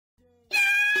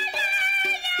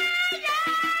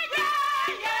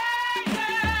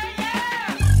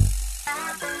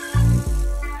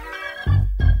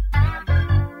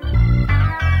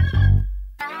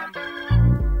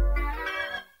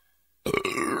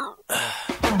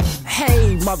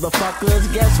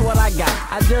motherfuckers, guess what I got?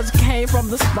 I just came from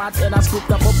the spot and I scooped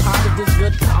up a pot of this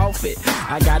good coffee.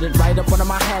 I got it right up under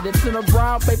my hat, it's in a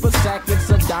brown paper sack, it's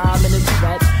a dime and it's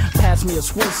fat. Pass me a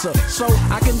Swisser so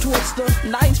I can twist a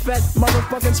nice fat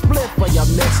motherfucking split for your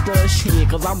mister. Shit,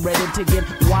 cause I'm ready to get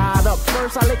wired up.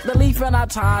 First I lick the leaf and I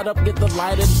tie it up, get the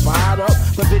light and fired up.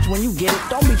 But bitch, when you get it,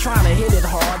 don't be trying to hit it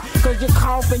hard, cause you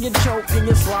cough and you choke and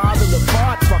you slob and you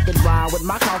fart. Fucking rhyme with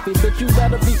my coffee, bitch, you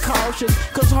better be cautious,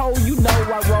 cause ho, you know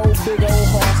I roll big old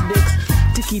horse dicks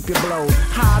to keep you blowed,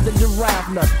 high the giraffe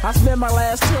nut. I spend my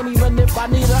last 10 even if I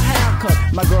need a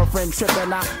haircut. My girlfriend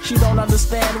tripping out, she don't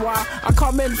understand why I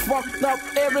come in fucked up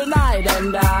every night.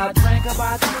 And I drink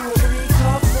about 2 or 3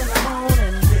 cups in the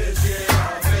morning.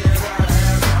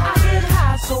 I get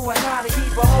high so I gotta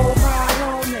keep a whole pile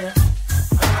on me.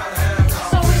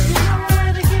 So if you know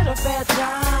where to get a fat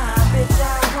dime, bitch, I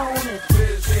want it.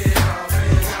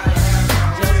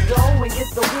 Just go and get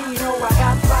the weed, ho, I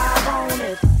got 5 on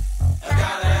it.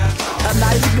 A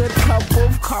nice good cup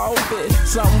of coffee,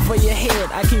 something for your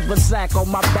head. I keep a sack on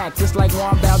my back just like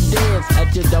Juan Valdez.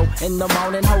 At your door in the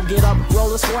morning, ho, get up,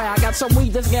 roll a square. I got some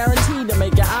weed that's guaranteed to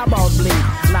make your eyeballs bleed.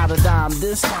 Not a dime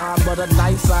this time, but a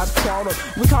nice size quarter.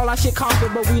 We call our shit coffee,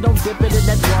 but we don't dip it in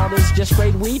that water. It's just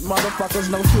straight wheat, motherfuckers,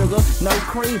 no sugar, no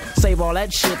cream. Save all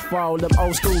that shit for all them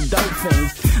old school dope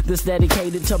things. This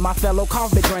dedicated to my fellow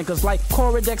coffee drinkers like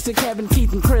Corey, Dexter, Kevin,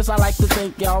 Keith, and Chris. I like to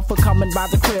thank y'all for coming by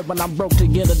the crib when I'm broke to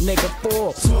get a nigga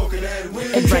full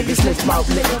and drinking slick smoke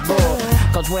nigga bull.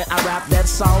 Cause when I rap,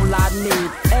 that's all I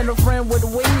need. And a friend with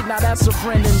weed, now that's a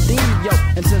friend indeed, yo.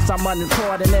 And since I'm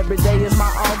unemployed and every day is my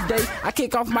off day, I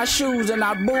kick off my shoes and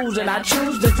I booze and I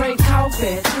choose to drink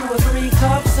coffee. 2 or 3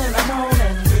 cups in the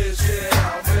morning.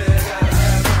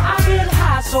 I get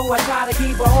high so I try to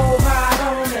keep a whole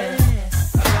pile on it.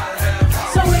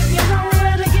 So if you know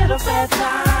where to get a fat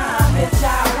time, bitch, I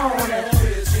want it.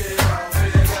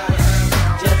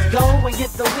 Just go and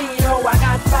get the weed, oh, I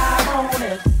got 5 on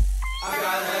it.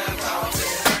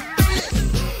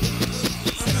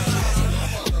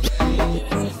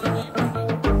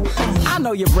 I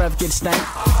know your breath gets stank,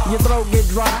 your throat get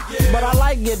dry, but I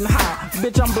like getting high.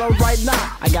 Bitch, I'm blowed right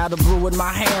now. I got a brew in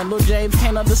my hand. Lil' James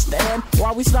can't understand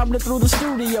why we stumbling through the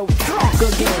studio drunk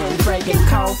again, drinking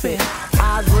coffee.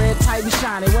 Eyes red, tight and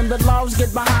shiny. When the loves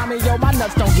get behind me, yo, my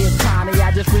nuts don't get tiny.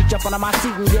 I just reach up under my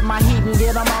seat and get my heat and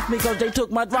get them off me, cause they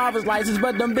took my driver's license,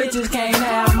 but them bitches can't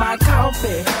have my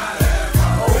coffee.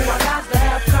 Oh, I got to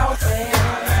have coffee.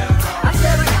 I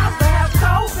said I got to have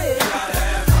coffee.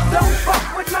 Don't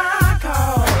fuck with my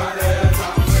coffee.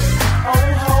 Oh,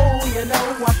 ho, you know,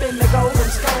 I'm finna go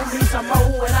and scold me some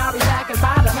more, and I'll be back in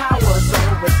about an hour or so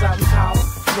with some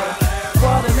coffee.